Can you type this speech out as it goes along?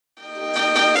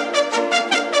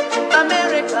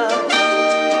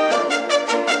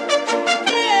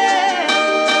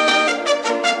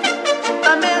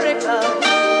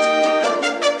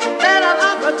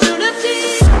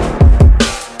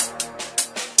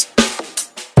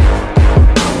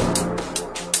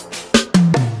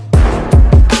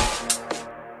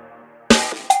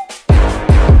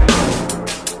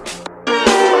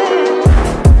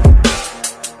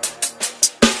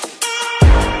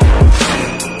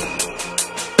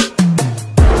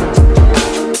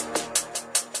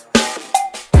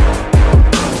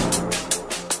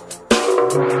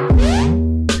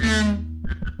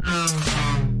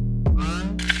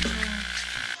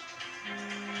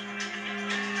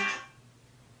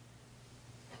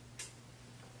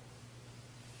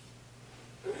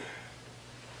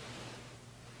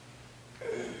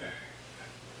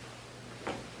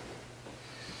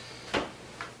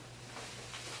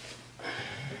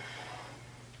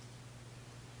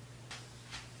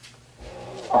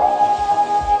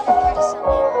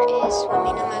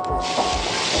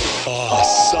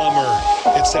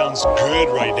sounds good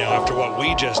right now after what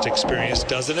we just experienced,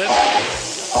 doesn't it?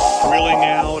 Grilling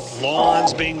out,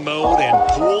 lawns being mowed, and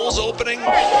pools opening.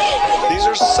 These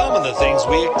are some of the things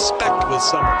we expect with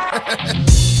summer.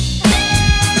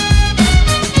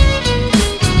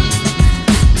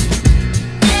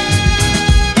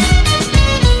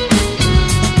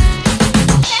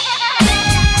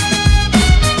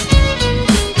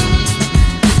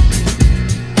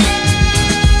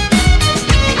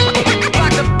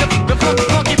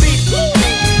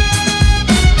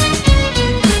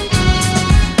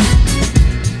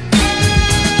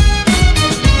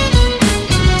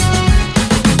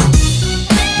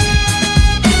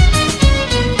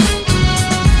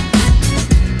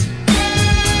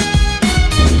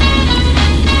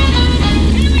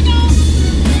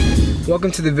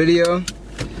 Welcome to the video.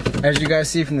 As you guys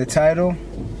see from the title,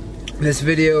 this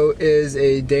video is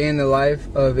a day in the life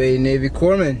of a Navy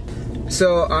corpsman.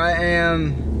 So I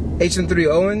am HM3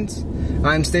 Owens.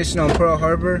 I'm stationed on Pearl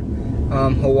Harbor,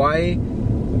 Hawaii,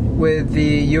 with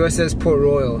the USS Port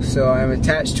Royal. So I'm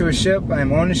attached to a ship,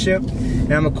 I'm on a ship,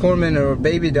 and I'm a corpsman or a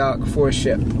baby dock for a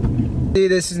ship.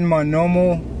 This is my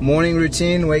normal morning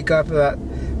routine. Wake up about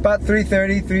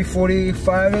 3:30,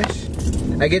 3:45-ish.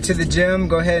 I get to the gym,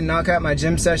 go ahead and knock out my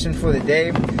gym session for the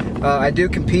day. I do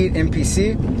compete in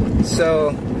PC,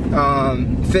 so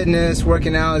fitness,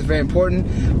 working out is very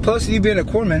important. Plus, you being a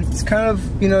corpsman, it's kind of,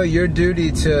 you know, your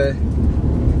duty to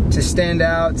stand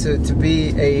out, to be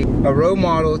a role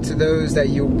model to those that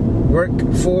you work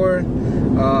for,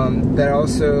 that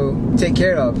also take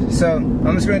care of. So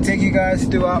I'm just going to take you guys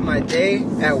throughout my day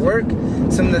at work,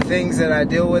 some of the things that I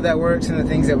deal with at work, some of the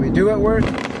things that we do at work.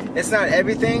 It's not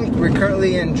everything. We're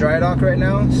currently in dry dock right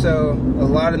now, so a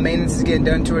lot of maintenance is getting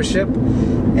done to our ship,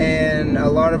 and a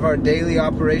lot of our daily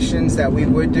operations that we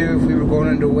would do if we were going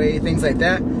underway, things like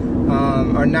that,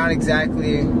 are not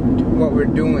exactly what we're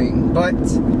doing. But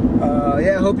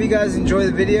yeah, I hope you guys enjoy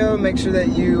the video. Make sure that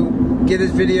you give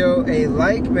this video a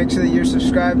like. Make sure that you're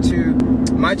subscribed to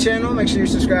my channel. Make sure you're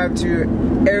subscribed to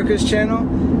Erica's channel.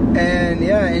 And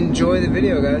yeah, enjoy the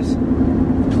video, guys.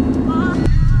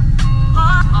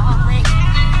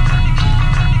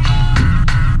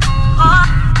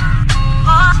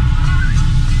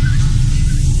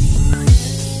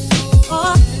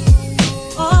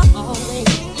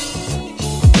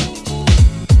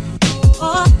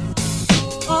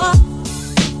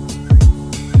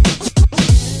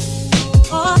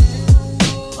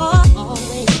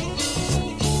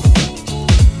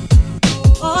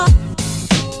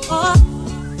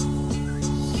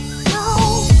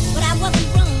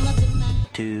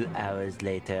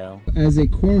 Later. As a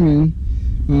corpsman,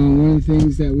 one of the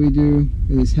things that we do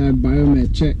is have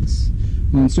biomed checks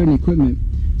on certain equipment.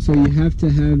 So you have to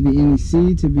have the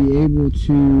NEC to be able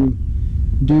to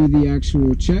do the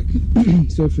actual check.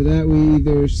 So for that, we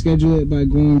either schedule it by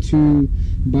going to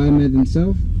biomed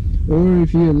themselves, or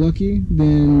if you're lucky,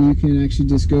 then you can actually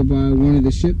just go by one of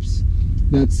the ships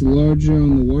that's larger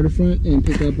on the waterfront and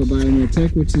pick up a biomed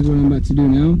tech, which is what I'm about to do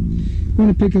now. I'm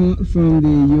going to pick them up from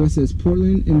the USS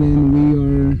Portland, and then we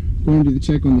are going to do the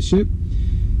check on the ship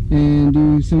and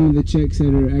do some of the checks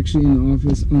that are actually in the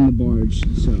office on the barge.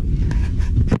 So,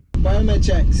 biomed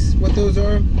checks, what those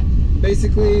are,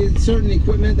 basically certain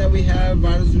equipment that we have,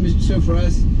 vitals. So for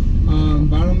us,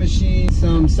 vital machines,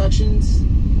 some suctions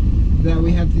that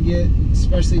we have to get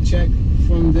specially checked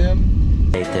from them.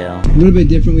 A little bit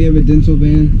different, we have a dental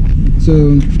van,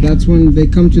 so that's when they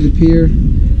come to the pier.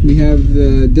 We have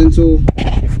the dental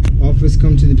office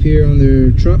come to the pier on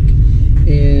their truck,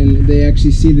 and they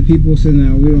actually see the people, so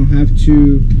now we don't have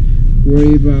to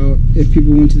worry about if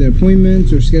people went to their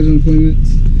appointments or scheduling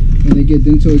appointments, and they get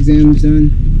dental exams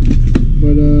done.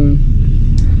 But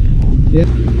yeah.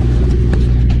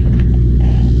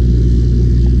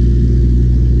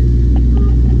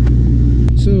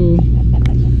 So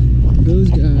those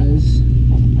guys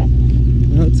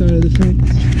are outside of the fence.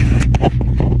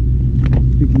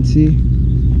 You can see.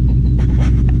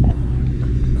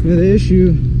 Now the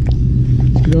issue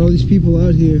is get all these people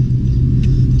out here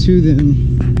to them.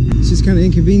 It's just kind of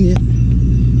inconvenient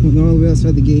when they're all the way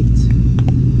outside the gates.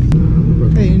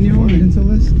 Hey, and you're on the dental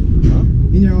list? Huh?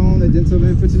 And you're on the dental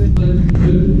van for today?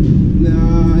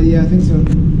 Nah, yeah, I think so.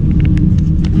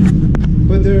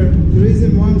 But the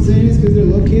reason why I'm saying is because they're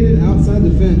located outside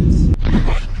the fence.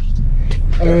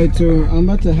 Alright, so I'm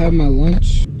about to have my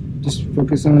lunch. Just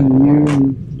focus on you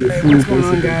and your food. What's going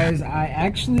on, guys?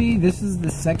 This is the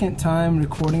second time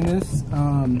recording this.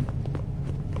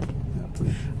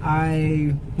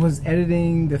 I was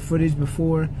editing the footage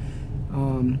before,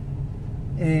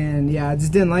 and yeah, I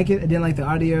just didn't like it. I didn't like the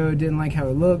audio, didn't like how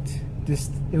it looked.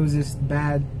 It was just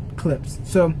bad clips.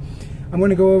 So I'm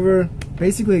going to go over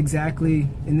basically exactly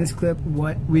in this clip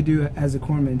what we do as a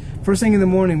corpsman. First thing in the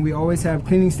morning, we always have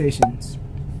cleaning stations.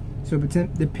 So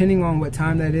depending on what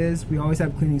time that is, we always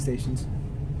have cleaning stations.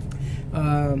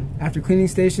 After cleaning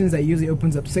stations, that usually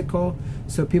opens up sick call.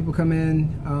 So people come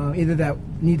in either that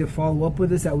need to follow up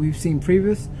with us that we've seen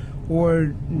previous,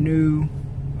 or new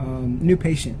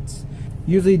patients.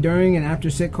 Usually during and after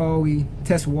sick call, we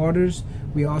test waters.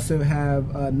 We also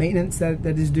have maintenance that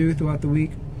is due throughout the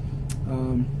week.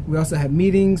 We also have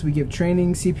meetings. We give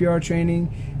training, CPR training,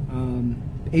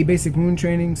 a basic wound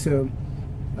training. So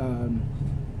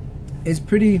it's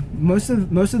pretty, most of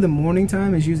the morning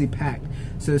time is usually packed.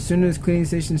 So as soon as cleaning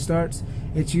station starts,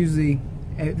 it's usually,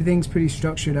 everything's pretty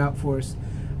structured out for us,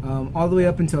 all the way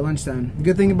up until lunchtime. The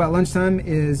good thing about lunchtime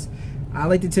is I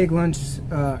like to take lunch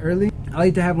early. I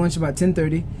like to have lunch about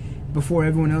 10:30 before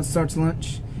everyone else starts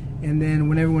lunch. And then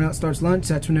when everyone else starts lunch,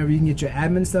 that's whenever you can get your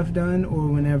admin stuff done, or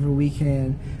whenever we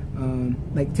can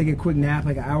like take a quick nap,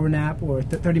 like an hour nap or a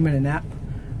 30-minute nap.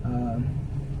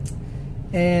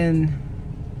 And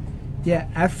yeah,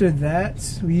 after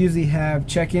that, we usually have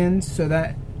check-ins. So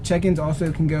that check-ins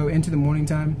also can go into the morning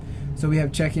time. So we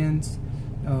have check-ins.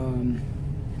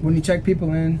 When you check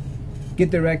people in,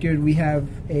 get the record, we have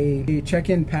a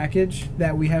check-in package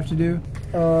that we have to do.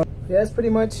 Yeah, that's pretty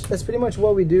much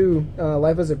what we do,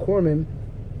 life as a corpsman.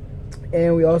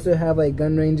 And we also have like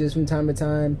gun ranges from time to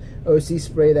time, OC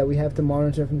spray that we have to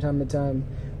monitor from time to time.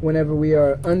 Whenever we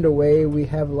are underway, we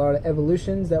have a lot of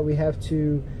evolutions that we have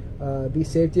to be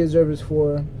safety observers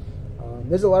for.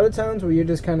 There's a lot of times where you're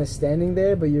just kind of standing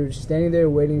there, but you're standing there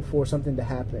waiting for something to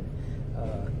happen.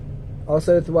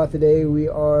 Also throughout the day, we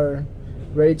are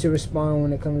ready to respond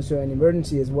when it comes to an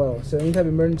emergency as well. So any type of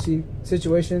emergency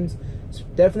situations,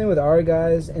 definitely with our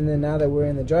guys, and then now that we're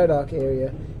in the dry dock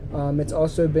area, it's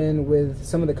also been with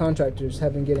some of the contractors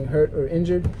have been getting hurt or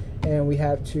injured, and we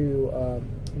have to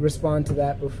respond to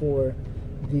that before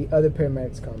the other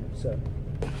paramedics come. So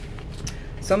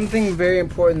something very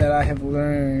important that I have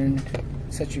learned,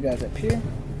 set you guys up here.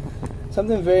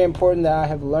 Something very important that I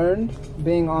have learned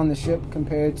being on the ship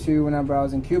compared to whenever I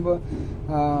was in Cuba,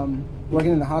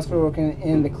 working in the hospital, working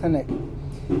in the clinic.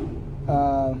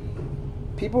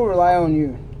 People rely on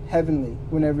you heavily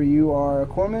whenever you are a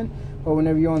corpsman, but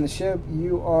whenever you're on the ship,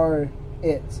 you are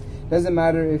it. Doesn't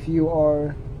matter if you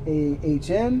are a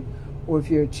HM or if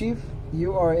you're a chief,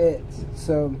 you are it.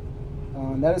 So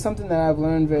that is something that I've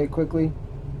learned very quickly.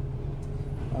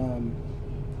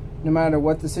 No matter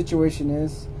what the situation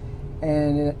is,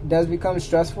 and it does become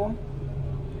stressful,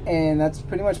 and that's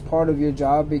pretty much part of your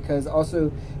job, because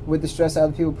also with the stress that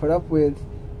other people put up with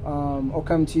or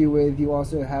come to you with, you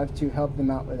also have to help them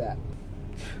out with that.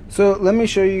 So let me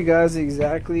show you guys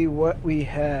exactly what we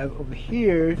have over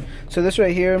here. So this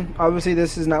right here, obviously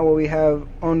this is not what we have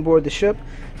on board the ship,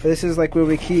 but this is like where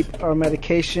we keep our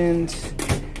medications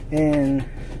and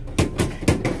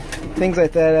things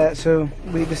like that at. So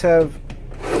we just have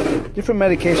different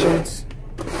medications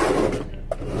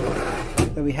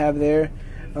that we have there,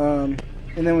 and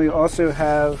then we also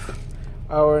have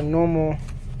our normal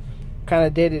kind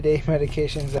of day-to-day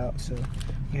medications out, so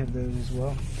we have those as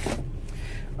well.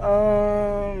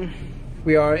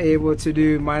 We are able to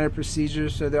do minor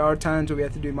procedures, so there are times where we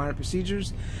have to do minor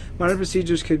procedures. Minor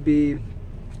procedures could be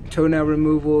toenail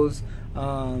removals,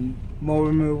 mole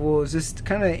removals, just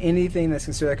kind of anything that's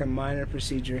considered like a minor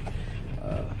procedure.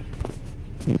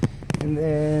 And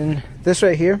then this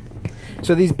right here,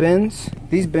 so these bins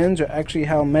are actually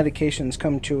how medications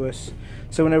come to us.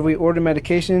 So whenever we order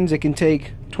medications, it can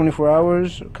take 24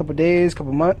 hours, a couple days, a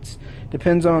couple months,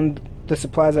 depends on the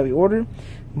supplies that we order,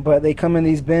 but they come in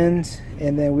these bins,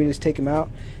 and then we just take them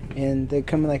out, and they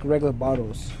come in like regular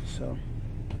bottles. So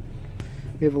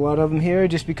we have a lot of them here,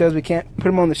 just because we can't put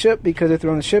them on the ship, because if they're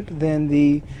on the ship, then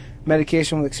the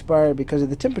medication will expire because of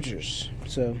the temperatures.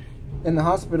 So in the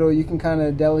hospital, you can kind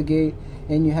of delegate,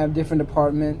 and you have different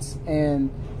departments,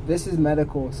 and this is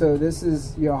medical, so this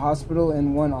is your hospital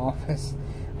in one office.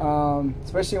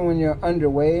 Especially when you're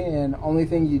underway and only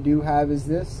thing you do have is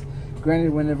this.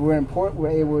 Granted, whenever we're in port, we're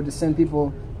able to send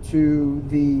people to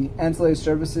the ancillary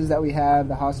services that we have,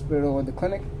 the hospital or the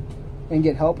clinic, and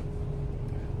get help.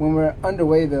 When we're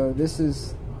underway though, this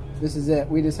is it.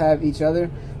 We just have each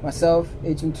other, myself,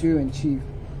 HM2, and Chief.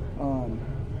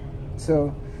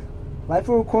 So life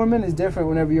for a corpsman is different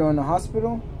whenever you're in a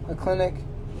hospital, a clinic,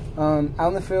 out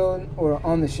in the field, or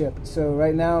on the ship. So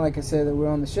right now, like I said, that we're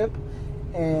on the ship,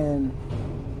 and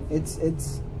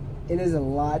it is a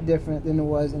lot different than it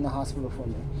was in the hospital for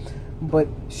me. But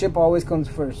ship always comes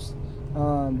first.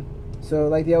 So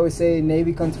like they always say,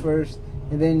 Navy comes first,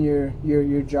 and then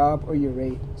your job or your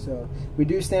rate. So we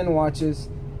do stand watches,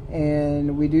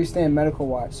 and we do stand medical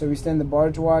watch. So we stand the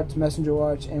barge watch, messenger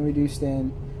watch, and we do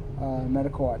stand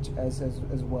medical watch as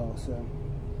well. So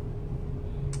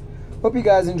hope you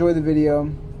guys enjoy the video.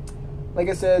 Like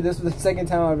I said, this was the second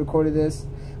time I recorded this.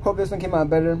 Hope this one came out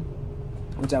better,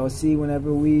 which I will see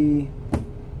whenever we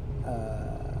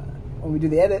do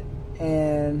the edit.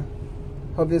 And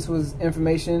hope this was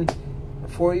information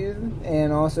for you,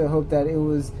 and also hope that it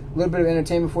was a little bit of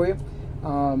entertainment for you.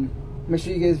 Make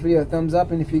sure you give this video a thumbs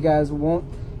up, and if you guys want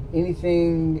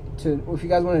anything if you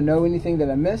guys want to know anything that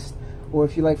I missed, or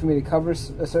if you'd like for me to cover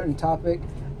a certain topic,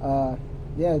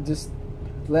 yeah, just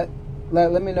let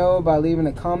me know by leaving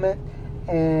a comment,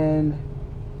 and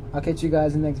I'll catch you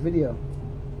guys in the next video.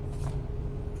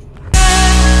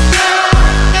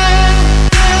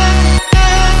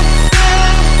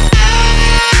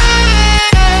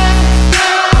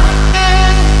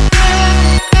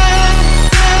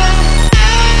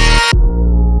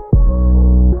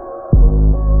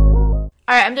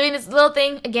 Alright, I'm doing this little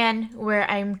thing again where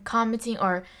I'm commenting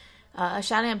or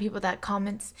shouting at people that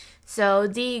comments. So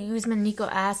D. Guzman Nico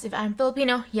asked if I'm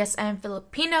Filipino. Yes, I am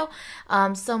Filipino.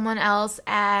 Someone else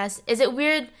asked, is it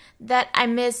weird that I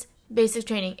miss basic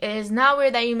training? It is not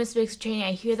weird that you miss basic training.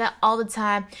 I hear that all the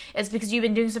time. It's because you've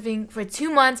been doing something for 2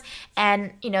 months,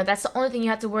 and you know that's the only thing you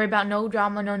have to worry about. No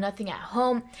drama, no nothing at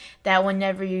home. That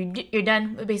whenever you're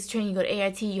done with basic training, you go to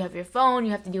AIT, you have your phone,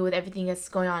 you have to deal with everything that's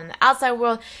going on in the outside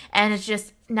world, and it's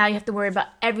just now you have to worry about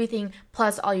everything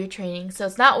plus all your training. So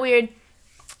it's not weird.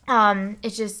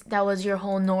 It's just that was your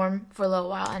whole norm for a little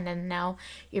while, and then now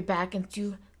you're back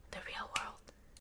into